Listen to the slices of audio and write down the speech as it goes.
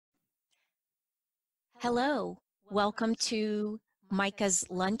Hello, welcome to MICA's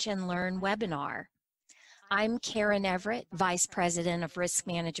Lunch and Learn webinar. I'm Karen Everett, Vice President of Risk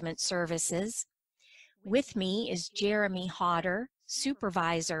Management Services. With me is Jeremy Hodder,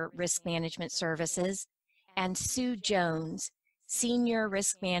 Supervisor, Risk Management Services, and Sue Jones, Senior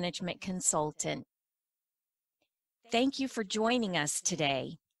Risk Management Consultant. Thank you for joining us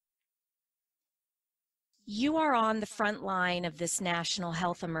today. You are on the front line of this national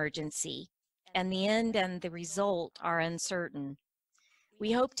health emergency, and the end and the result are uncertain.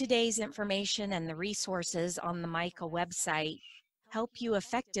 We hope today's information and the resources on the MICA website help you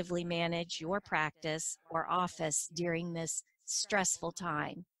effectively manage your practice or office during this stressful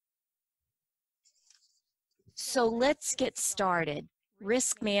time. So let's get started.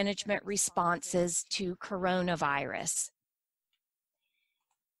 Risk management responses to coronavirus.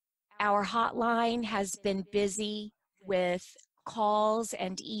 Our hotline has been busy with calls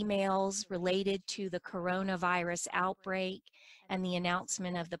and emails related to the coronavirus outbreak and the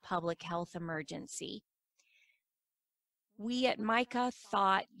announcement of the public health emergency. We at MICA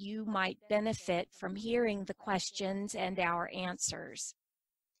thought you might benefit from hearing the questions and our answers.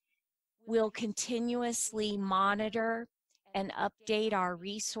 We'll continuously monitor and update our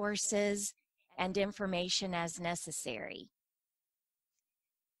resources and information as necessary.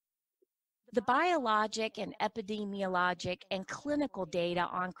 The biologic and epidemiologic and clinical data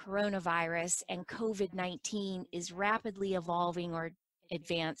on coronavirus and COVID-19 is rapidly evolving or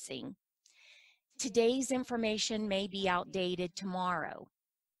advancing. Today's information may be outdated tomorrow.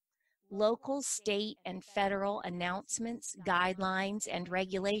 Local, state, and federal announcements, guidelines, and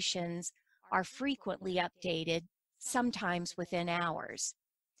regulations are frequently updated, sometimes within hours.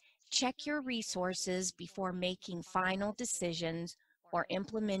 Check your resources before making final decisions or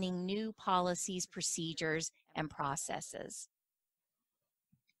implementing new policies, procedures, and processes.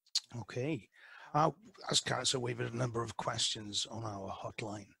 Okay. As Karen said, we have a number of questions on our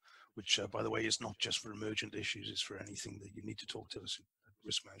hotline, which, by the way, is not just for emergent issues, it's for anything that you need to talk to us at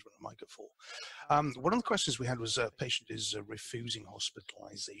Risk Management at MICA for. One of the questions we had was a patient is refusing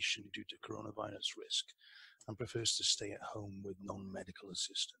hospitalization due to coronavirus risk and prefers to stay at home with non-medical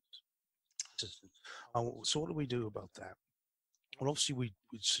assistance. So what do we do about that? Well, obviously, we'd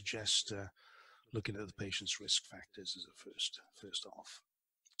suggest looking at the patient's risk factors as a first off.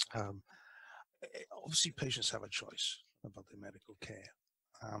 Obviously, patients have a choice about their medical care,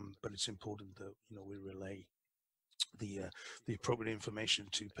 but it's important that we relay the appropriate information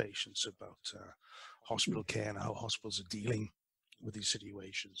to patients about hospital care and how hospitals are dealing with these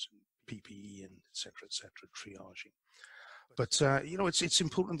situations, PPE and et cetera, triaging. But it's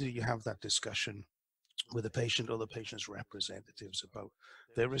important that you have that discussion with the patient or the patient's representatives about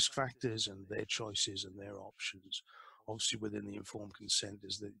their risk factors and their choices and their options. Obviously, within the informed consent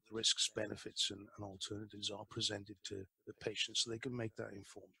is that the risks, benefits, and alternatives are presented to the patient so they can make that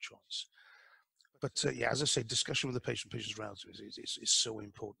informed choice. But yeah, as I say, discussion with the patient's relatives is so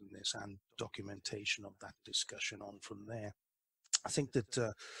important in this, and documentation of that discussion on from there. I think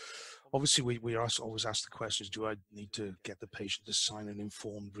that obviously we always ask the questions, do I need to get the patient to sign an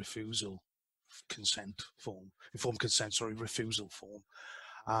informed refusal refusal form.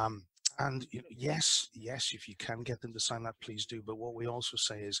 And yes, if you can get them to sign that, please do. But what we also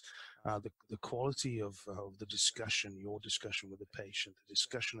say is the quality of the discussion, your discussion with the patient, the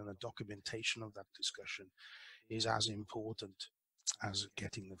discussion and the documentation of that discussion is as important as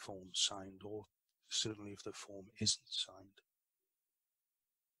getting the form signed, or certainly if the form isn't signed.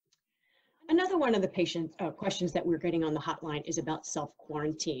 Another one of the patient questions that we're getting on the hotline is about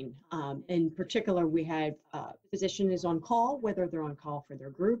self-quarantine. In particular, we had physician is on call, whether they're on call for their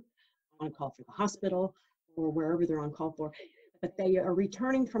group, on call for the hospital, or wherever they're on call for, but they are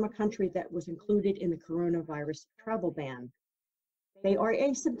returning from a country that was included in the coronavirus travel ban. They are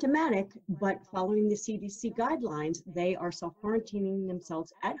asymptomatic, but following the CDC guidelines, they are self-quarantining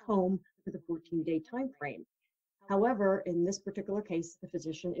themselves at home for the 14-day time frame. However, in this particular case, the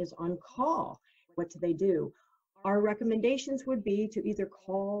physician is on call. What do? Our recommendations would be to either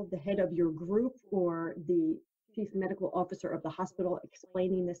call the head of your group or the chief medical officer of the hospital,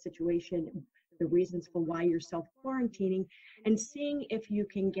 explaining the situation, the reasons for why you're self-quarantining, and seeing if you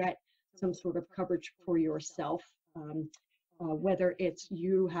can get some sort of coverage for yourself, whether it's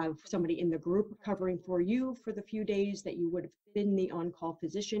you have somebody in the group covering for you for the few days that you would have been the on-call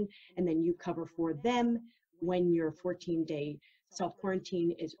physician, and then you cover for them when your 14-day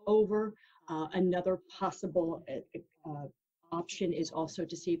self-quarantine is over. Another possible option is also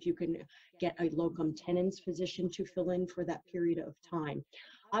to see if you can get a locum tenens physician to fill in for that period of time.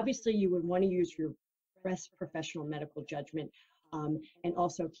 Obviously, you would want to use your best professional medical judgment. and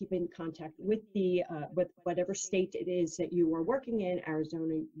also keep in contact with the with whatever state it is that you are working in,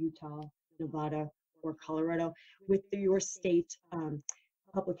 Arizona, Utah, Nevada, or Colorado, with your state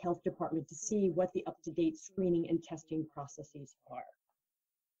public health department to see what the up-to-date screening and testing processes are.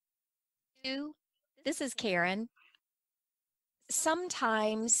 This is Karen.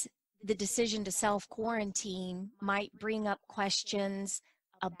 Sometimes the decision to self-quarantine might bring up questions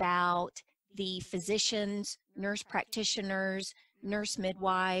about the physicians, nurse practitioners, nurse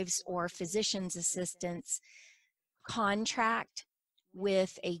midwives, or physician's assistants contract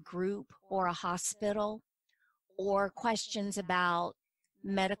with a group or a hospital, or questions about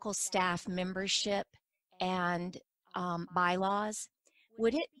medical staff membership and bylaws.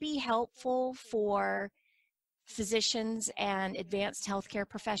 Would it be helpful for physicians and advanced healthcare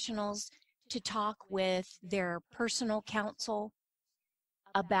professionals to talk with their personal counsel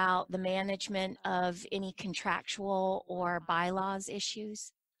about the management of any contractual or bylaws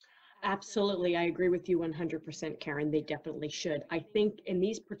issues? Absolutely, I agree with you 100%, Karen. They definitely should. I think in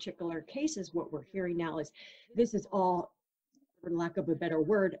these particular cases, what we're hearing now is this is all, for lack of a better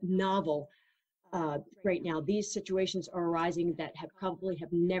word, novel. Right now, these situations are arising that probably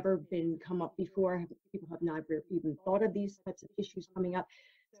have never been come up before. People have not even thought of these types of issues coming up.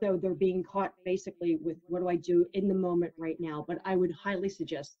 So they're being caught basically with, what do I do in the moment right now? But I would highly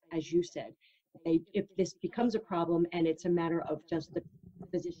suggest, as you said, if this becomes a problem and it's a matter of just the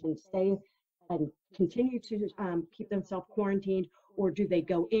physician stay and continue to keep themselves quarantined, or do they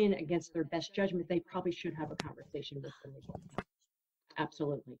go in against their best judgment, they probably should have a conversation with them as well.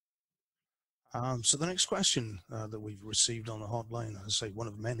 Absolutely. So the next question that we've received on the hotline, I say one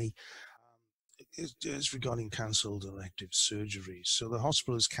of many, is regarding cancelled elective surgeries. So the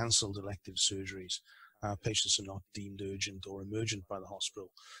hospital has cancelled elective surgeries. Patients are not deemed urgent or emergent by the hospital,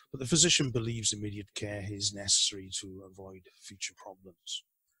 but the physician believes immediate care is necessary to avoid future problems.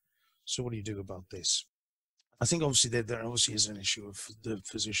 So what do you do about this? I think obviously there obviously is an issue of the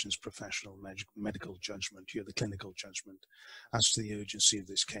physician's professional medical judgment, the clinical judgment, as to the urgency of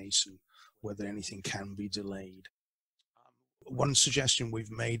this case and whether anything can be delayed. One suggestion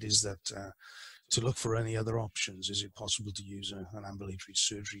we've made is that to look for any other options. Is it possible to use an ambulatory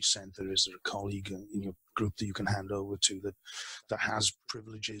surgery center? Is there a colleague in your group that you can hand over to that has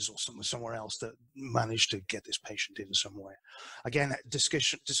privileges, or somewhere else that managed to get this patient in somewhere? Again,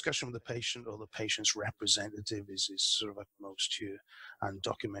 discussion with the patient or the patient's representative is sort of utmost here, and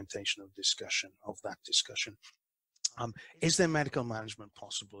documentation of that discussion. Is there medical management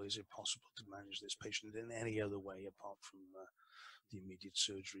possible? Is it possible to manage this patient in any other way apart from the immediate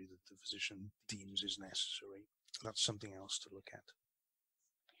surgery that the physician deems is necessary? That's something else to look at.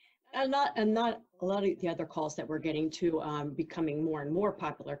 And not a lot of the other calls that we're getting to becoming more and more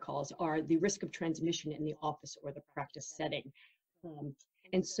popular calls are the risk of transmission in the office or the practice setting.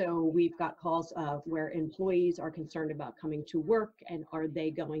 And so we've got calls where employees are concerned about coming to work, and are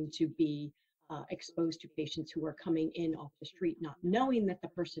they going to be exposed to patients who are coming in off the street, not knowing that the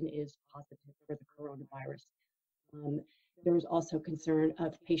person is positive for the coronavirus. There's also concern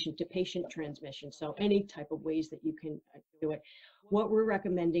of patient-to-patient transmission, so any type of ways that you can do it. What we're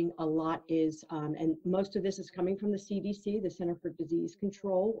recommending a lot is, and most of this is coming from the CDC, the Center for Disease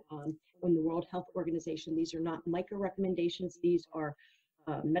Control, and the World Health Organization. These are not MICA recommendations. These are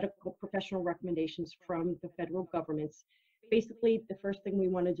medical professional recommendations from the federal governments. Basically, the first thing we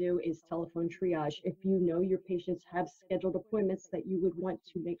want to do is telephone triage. If you know your patients have scheduled appointments, that you would want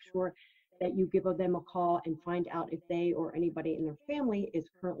to make sure that you give them a call and find out if they or anybody in their family is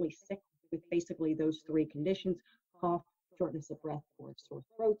currently sick with basically those three conditions: cough, shortness of breath, or sore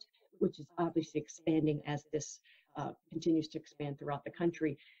throat, which is obviously expanding as this continues to expand throughout the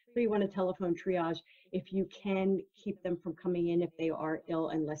country. So you want to telephone triage. If you can, keep them from coming in if they are ill,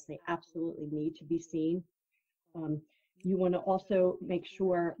 unless they absolutely need to be seen. You want to also make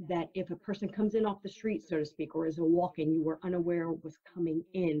sure that if a person comes in off the street, so to speak, or is a walk-in you were unaware was coming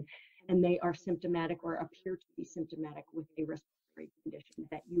in, and they are symptomatic or appear to be symptomatic with a respiratory condition,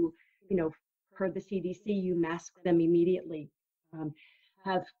 that you per the CDC, you mask them immediately.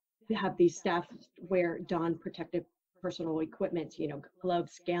 Have these staff don protective personal equipment,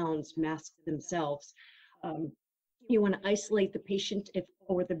 gloves, gowns, masks themselves. You want to isolate the patient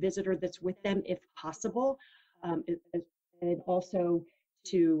or the visitor that's with them if possible, and also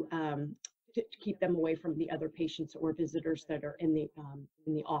to keep them away from the other patients or visitors that are in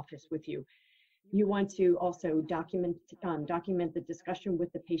the office with you. You want to also document the discussion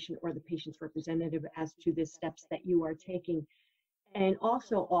with the patient or the patient's representative as to the steps that you are taking, and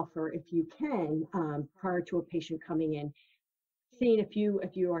also offer, if you can, prior to a patient coming in, seeing if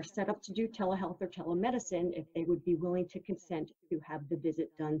you are set up to do telehealth or telemedicine, if they would be willing to consent to have the visit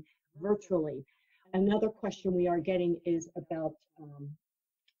done virtually. Another question we are getting is about,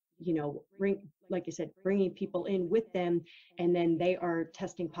 like I said, bringing people in with them, and then they are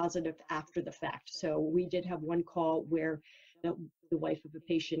testing positive after the fact. So we did have one call where the wife of a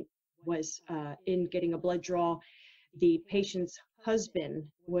patient was in getting a blood draw. The patient's husband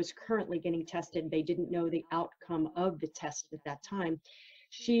was currently getting tested. They didn't know the outcome of the test at that time.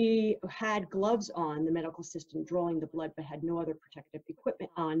 She had gloves on, the medical assistant drawing the blood, but had no other protective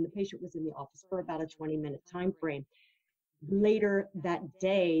equipment on. The patient was in the office for about a 20-minute time frame. Later that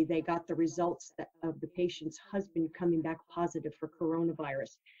day, they got the results of the patient's husband coming back positive for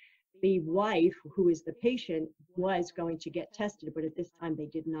coronavirus. The wife, who is the patient, was going to get tested, but at this time they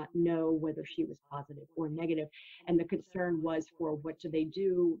did not know whether she was positive or negative. And the concern was for what do they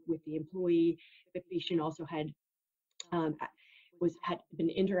do with the employee. The patient also had been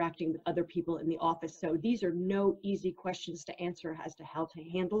interacting with other people in the office. So these are no easy questions to answer as to how to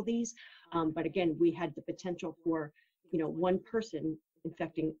handle these. But again, we had the potential for one person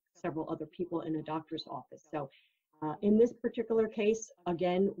infecting several other people in a doctor's office. So in this particular case,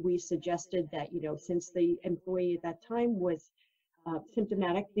 again, we suggested that, since the employee at that time was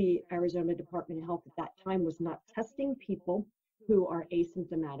symptomatic, the Arizona Department of Health at that time was not testing people who are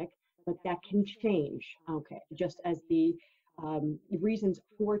asymptomatic, but that can change, okay, just as the reasons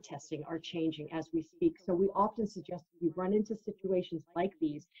for testing are changing as we speak. So we often suggest if you run into situations like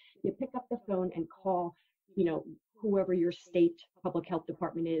these, you pick up the phone and call, whoever your state public health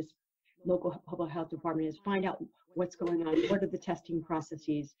department is, local public health department is, find out what's going on, what are the testing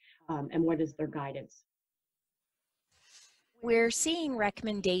processes, and what is their guidance. We're seeing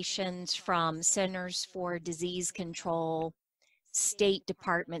recommendations from Centers for Disease Control, state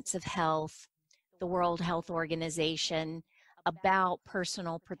departments of health, the World Health Organization about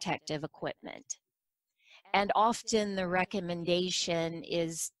personal protective equipment. And often the recommendation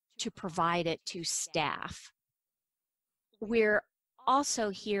is to provide it to staff. We're also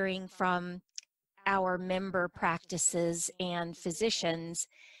hearing from our member practices and physicians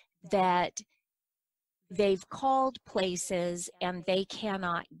that they've called places and they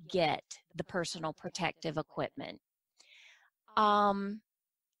cannot get the personal protective equipment.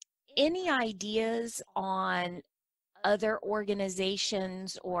 Any ideas on other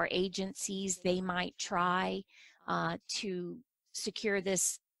organizations or agencies they might try to secure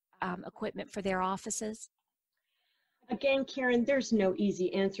this equipment for their offices? Again, Karen, there's no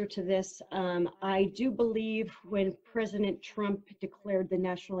easy answer to this. I do believe when President Trump declared the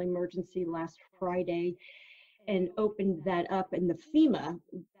national emergency last Friday and opened that up, and the FEMA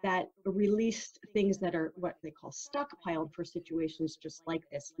that released things that are what they call stockpiled for situations just like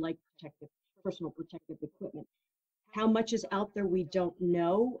this, like personal protective equipment. How much is out there, we don't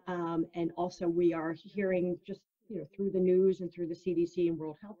know. And also we are hearing just through the news and through the CDC and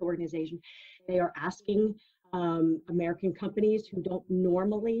World Health Organization, they are asking American companies who don't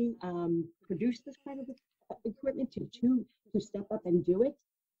normally produce this kind of equipment to step up and do it.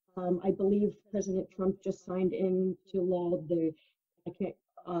 I believe President Trump just signed into law I can't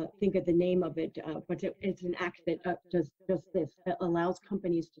think of the name of it, but it's an act that does this, that allows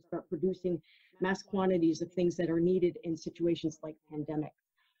companies to start producing mass quantities of things that are needed in situations like pandemic.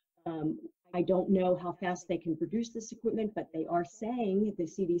 I don't know how fast they can produce this equipment, but they are saying, the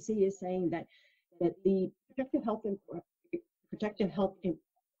CDC is saying that the protective health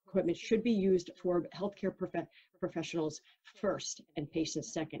equipment should be used for healthcare professionals first and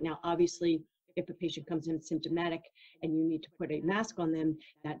patients second. Now, obviously, if a patient comes in symptomatic and you need to put a mask on them,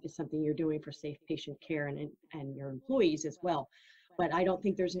 that is something you're doing for safe patient care and your employees as well. But I don't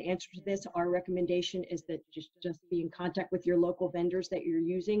think there's an answer to this. Our recommendation is that just be in contact with your local vendors that you're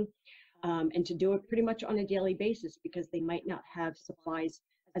using, and to do it pretty much on a daily basis, because they might not have supplies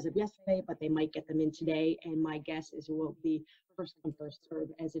as of yesterday, but they might get them in today. And my guess is it will be first come, first serve,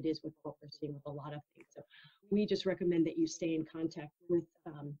 as it is with what we're seeing with a lot of things. So we just recommend that you stay in contact with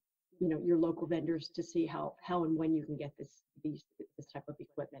your local vendors to see how and when you can get this type of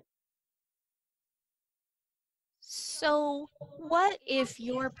equipment. So what if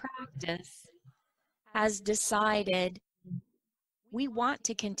your practice has decided we want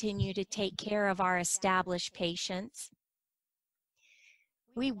to continue to take care of our established patients?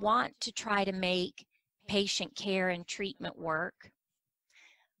 We want to try to make patient care and treatment work,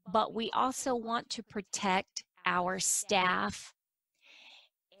 but we also want to protect our staff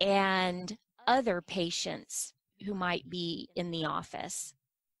and other patients who might be in the office.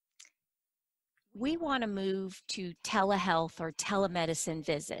 We want to move to telehealth or telemedicine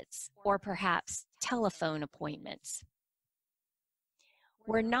visits, or perhaps telephone appointments.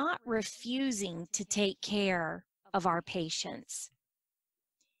 We're not refusing to take care of our patients.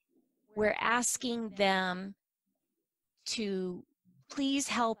 We're asking them to please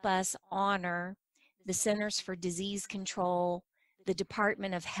help us honor the Centers for Disease Control, the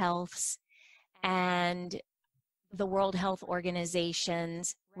Department of Health's, and the World Health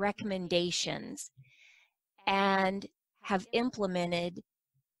Organization's recommendations, and have implemented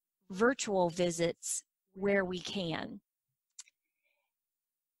virtual visits where we can.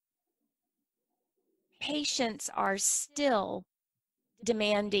 Patients are still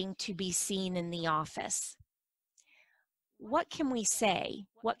demanding to be seen in the office. What can we say?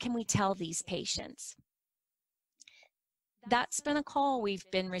 What can we tell these patients? That's been a call we've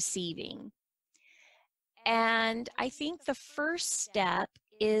been receiving. And I think the first step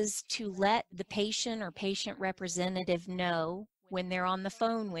is to let the patient or patient representative know when they're on the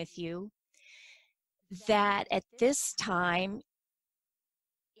phone with you that at this time,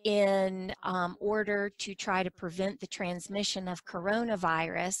 in order to try to prevent the transmission of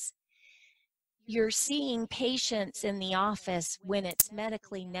coronavirus, you're seeing patients in the office when it's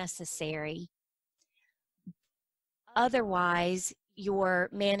medically necessary. Otherwise, you're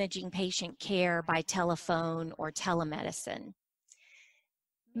managing patient care by telephone or telemedicine.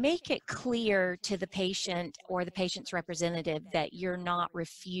 Make it clear to the patient or the patient's representative that you're not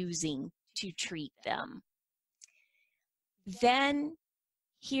refusing to treat them. Then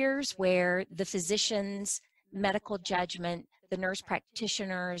here's where the physician's medical judgment, the nurse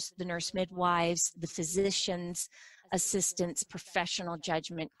practitioners, the nurse midwives, the physician's assistants' professional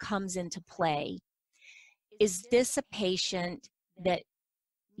judgment comes into play. Is this a patient that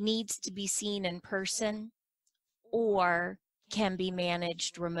needs to be seen in person or can be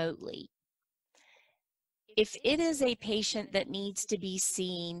managed remotely? If it is a patient that needs to be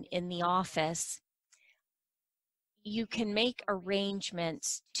seen in the office, you can make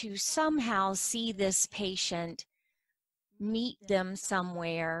arrangements to somehow see this patient, meet them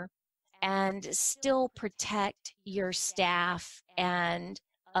somewhere, and still protect your staff and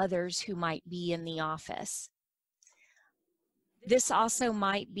others who might be in the office. This also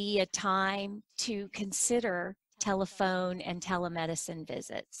might be a time to consider telephone and telemedicine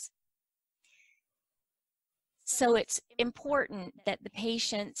visits. So it's important that the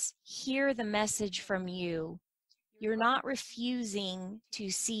patients hear the message from you. You're not refusing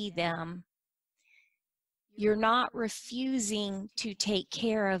to see them. You're not refusing to take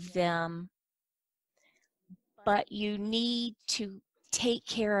care of them, but you need to take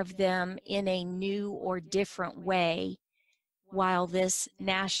care of them in a new or different way while this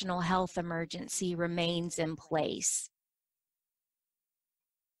national health emergency remains in place.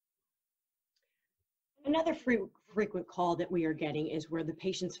 Another frequent call that we are getting is where the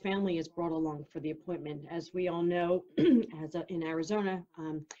patient's family is brought along for the appointment. As we all know, in Arizona,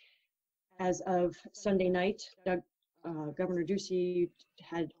 as of Sunday night, Governor Ducey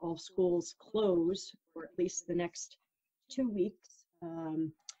had all schools closed for at least the next 2 weeks.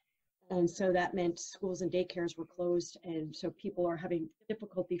 And so that meant schools and daycares were closed. And so people are having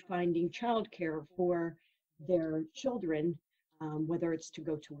difficulty finding childcare for their children, whether it's to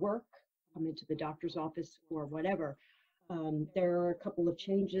go to work, come into the doctor's office, or whatever. There are a couple of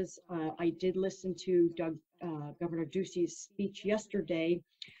changes. I did listen to Governor Ducey's speech yesterday,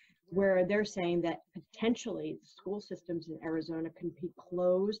 where they're saying that potentially school systems in Arizona can be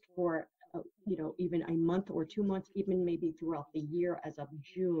closed for, even a month or 2 months, even maybe throughout the year as of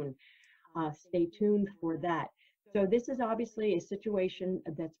June. Stay tuned for that. So this is obviously a situation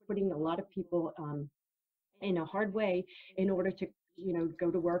that's putting a lot of people in a hard way in order to, go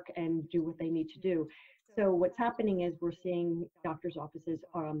to work and do what they need to do. So what's happening is we're seeing doctors' offices,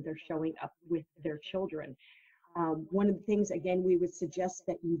 they're showing up with their children. One of the things, again, we would suggest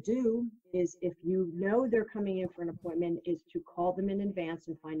that you do is, if you know they're coming in for an appointment, is to call them in advance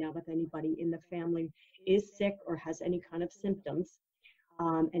and find out if anybody in the family is sick or has any kind of symptoms,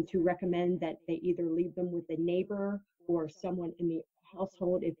 and to recommend that they either leave them with a neighbor or someone in the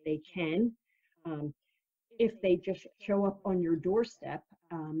household if they can. If they just show up on your doorstep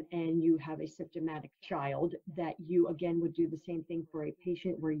and you have a symptomatic child, that you again would do the same thing for a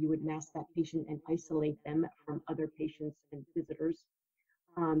patient, where you would mask that patient and isolate them from other patients and visitors.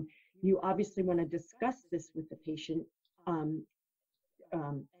 You obviously want to discuss this with the patient,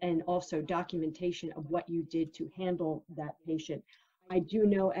 and also documentation of what you did to handle that patient. I do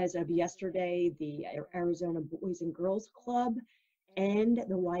know as of yesterday, the Arizona Boys and Girls Club and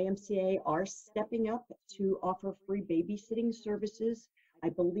the YMCA are stepping up to offer free babysitting services, I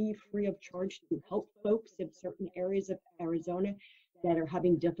believe free of charge, to help folks in certain areas of Arizona that are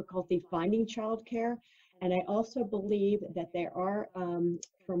having difficulty finding childcare. And I also believe that there are,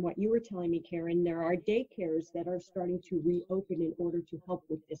 from what you were telling me, Karen, there are daycares that are starting to reopen in order to help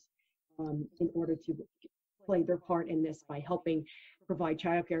with this, in order to play their part in this by helping provide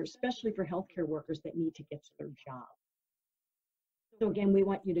childcare, especially for healthcare workers that need to get to their job. So again, we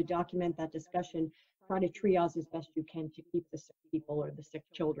want you to document that discussion, try to triage as best you can to keep the sick people or the sick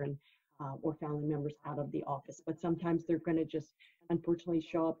children or family members out of the office. But sometimes they're going to just unfortunately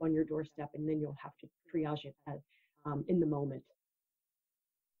show up on your doorstep, and then you'll have to triage it in the moment.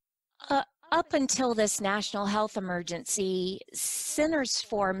 Up until this national health emergency, Centers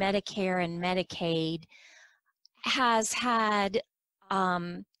for Medicare and Medicaid has had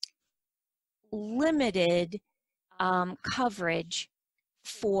limited coverage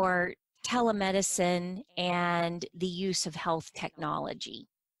for telemedicine and the use of health technology.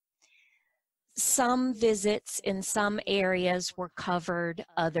 Some visits in some areas were covered,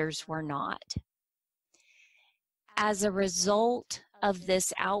 others were not. As a result of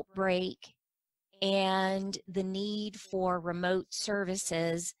this outbreak and the need for remote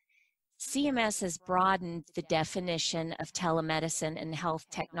services, CMS has broadened the definition of telemedicine and health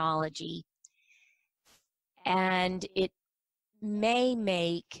technology, and it may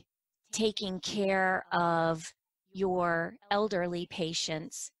make taking care of your elderly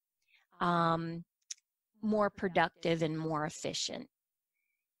patients more productive and more efficient.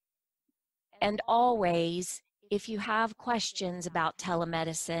 And always, if you have questions about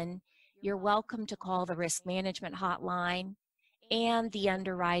telemedicine, you're welcome to call the Risk Management Hotline and the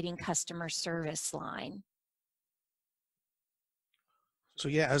Underwriting Customer Service line. So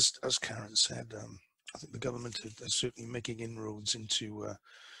yeah, as Karen said, I think the government is certainly making inroads into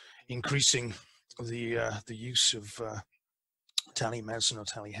increasing the use of telemedicine or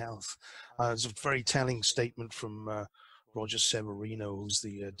telehealth. There's a very telling statement from Roger Severino, who's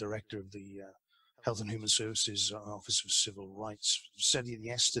the director of the Health and Human Services Office of Civil Rights, said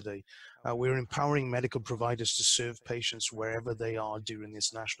yesterday, we're empowering medical providers to serve patients wherever they are during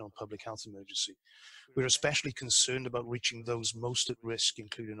this national public health emergency. We're especially concerned about reaching those most at risk,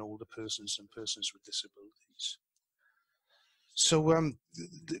 including older persons and persons with disabilities. So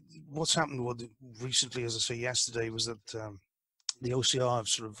what's happened recently, as I say yesterday, was that the OCR have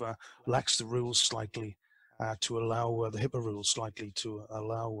sort of laxed the rules slightly to allow the HIPAA rules slightly to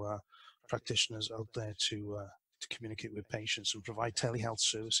allow practitioners out there to communicate with patients and provide telehealth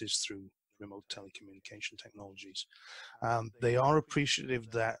services through remote telecommunication technologies. They are appreciative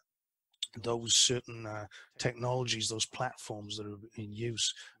that those certain technologies, those platforms that are in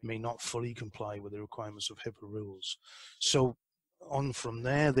use may not fully comply with the requirements of HIPAA rules. So on from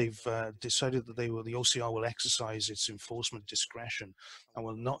there, they've decided that the OCR will exercise its enforcement discretion and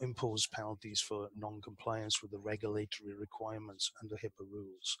will not impose penalties for non-compliance with the regulatory requirements under HIPAA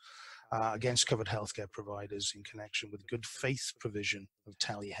rules against covered healthcare providers in connection with good faith provision of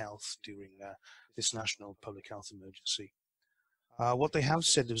telehealth during this national public health emergency. What they have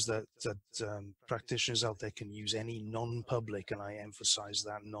said is that practitioners out there can use any non-public, and I emphasize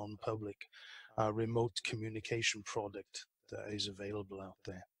that non-public, remote communication product that is available out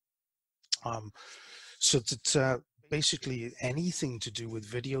there. So that basically anything to do with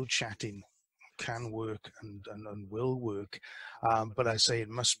video chatting can work and will work, but I say it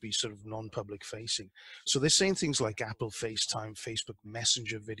must be sort of non-public facing. So they're saying things like Apple FaceTime, Facebook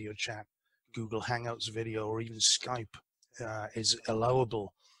Messenger video chat, Google Hangouts video, or even Skype is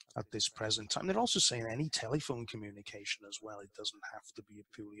allowable at this present time. They're also saying any telephone communication as well. It doesn't have to be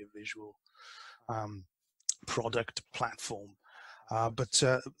purely a visual product platform. But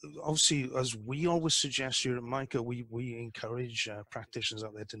obviously, as we always suggest here at MICA, we encourage practitioners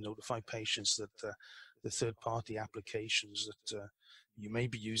out there to notify patients that the third-party applications that you may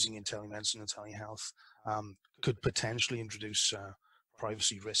be using in telemedicine and telehealth could potentially introduce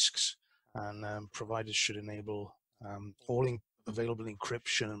privacy risks, and providers should enable all available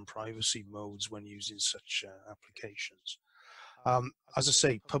encryption and privacy modes when using such applications. As I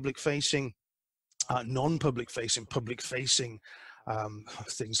say, public-facing, non-public-facing, public-facing,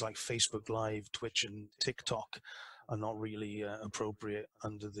 things like Facebook Live, Twitch, and TikTok are not really appropriate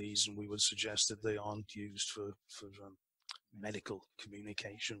under these, and we would suggest that they aren't used for medical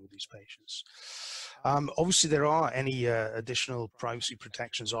communication with these patients. Obviously, there are any additional privacy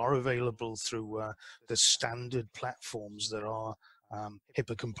protections are available through the standard platforms that are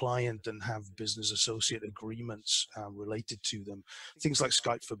HIPAA compliant and have business associate agreements related to them. Things like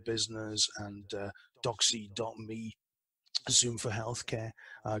Skype for Business and Doxy.me, Zoom for Healthcare,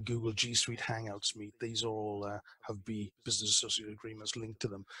 Google G Suite Hangouts Meet. These are all have business associate agreements linked to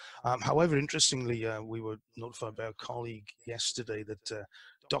them. However, interestingly, we were notified by a colleague yesterday that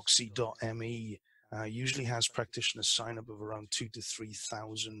Doxy.me usually has practitioners sign up of around 2,000 to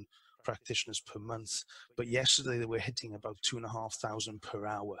 3,000 practitioners per month. But yesterday they were hitting about 2,500 per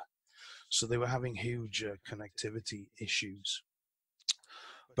hour. So they were having huge connectivity issues.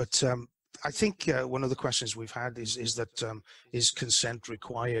 But I think one of the questions we've had is that is consent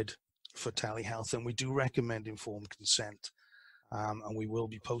required for telehealth? And we do recommend informed consent. And we will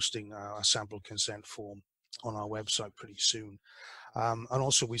be posting a sample consent form on our website pretty soon. And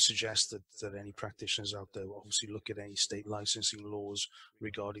also we suggest that any practitioners out there will obviously look at any state licensing laws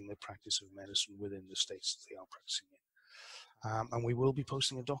regarding the practice of medicine within the states that they are practicing in. And we will be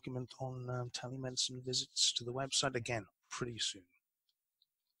posting a document on telemedicine visits to the website again pretty soon.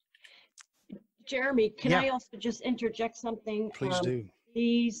 Jeremy, can I also just interject something? Please do.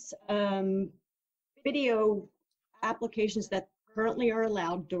 These video applications that currently are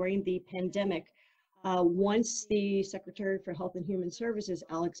allowed during the pandemic, once the Secretary for Health and Human Services,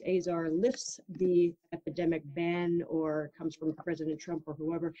 Alex Azar, lifts the epidemic ban or comes from President Trump or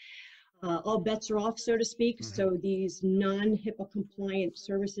whoever, all bets are off, so to speak. Mm-hmm. So these non-HIPAA compliant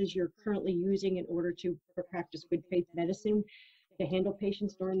services you're currently using in order to practice good faith medicine to handle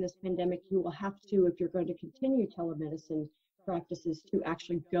patients during this pandemic, you will have to, if you're going to continue telemedicine practices, to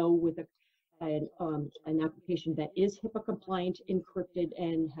actually go with an application that is HIPAA compliant, encrypted,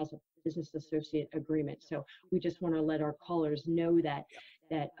 and has a business associate agreement. So we just want to let our callers know that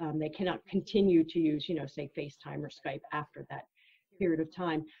they cannot continue to use, say FaceTime or Skype after that period of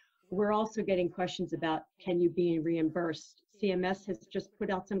time. We're also getting questions about, can you be reimbursed? CMS has just put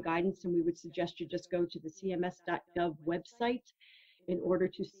out some guidance, and we would suggest you just go to the cms.gov website in order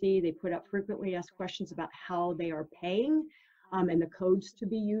to see. They put out frequently asked questions about how they are paying and the codes to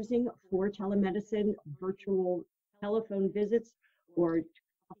be using for telemedicine, virtual telephone visits, or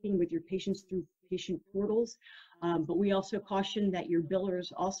talking with your patients through patient portals. But we also caution that your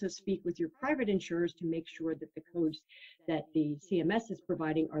billers also speak with your private insurers to make sure that the codes that the CMS is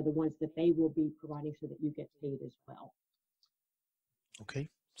providing are the ones that they will be providing so that you get paid as well. Okay,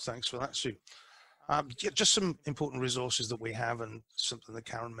 thanks for that, Sue. Just some important resources that we have, and something that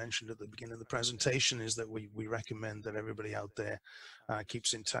Karen mentioned at the beginning of the presentation is that we recommend that everybody out there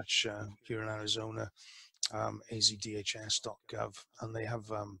keeps in touch here in Arizona, azdhs.gov, and they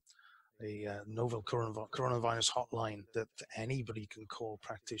have a novel coronavirus hotline that anybody can call,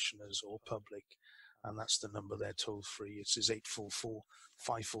 practitioners or public, and that's the number there, toll free. It is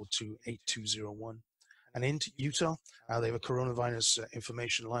 844-542-8201. And in Utah, they have a coronavirus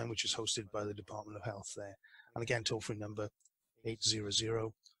information line, which is hosted by the Department of Health there. And again, toll-free number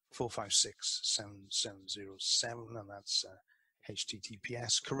 800-456-7707, and that's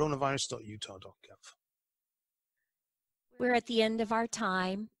https coronavirus.utah.gov. We're at the end of our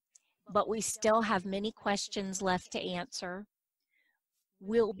time, but we still have many questions left to answer.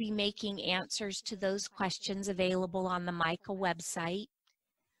 We'll be making answers to those questions available on the MICA website,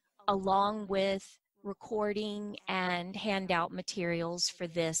 along with recording and handout materials for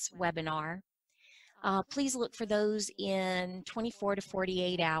this webinar. Please look for those in 24 to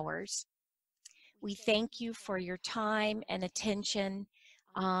 48 hours. We thank you for your time and attention.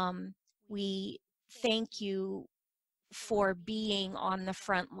 We thank you for being on the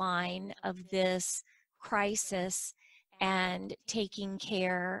front line of this crisis and taking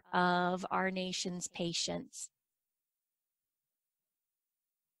care of our nation's patients.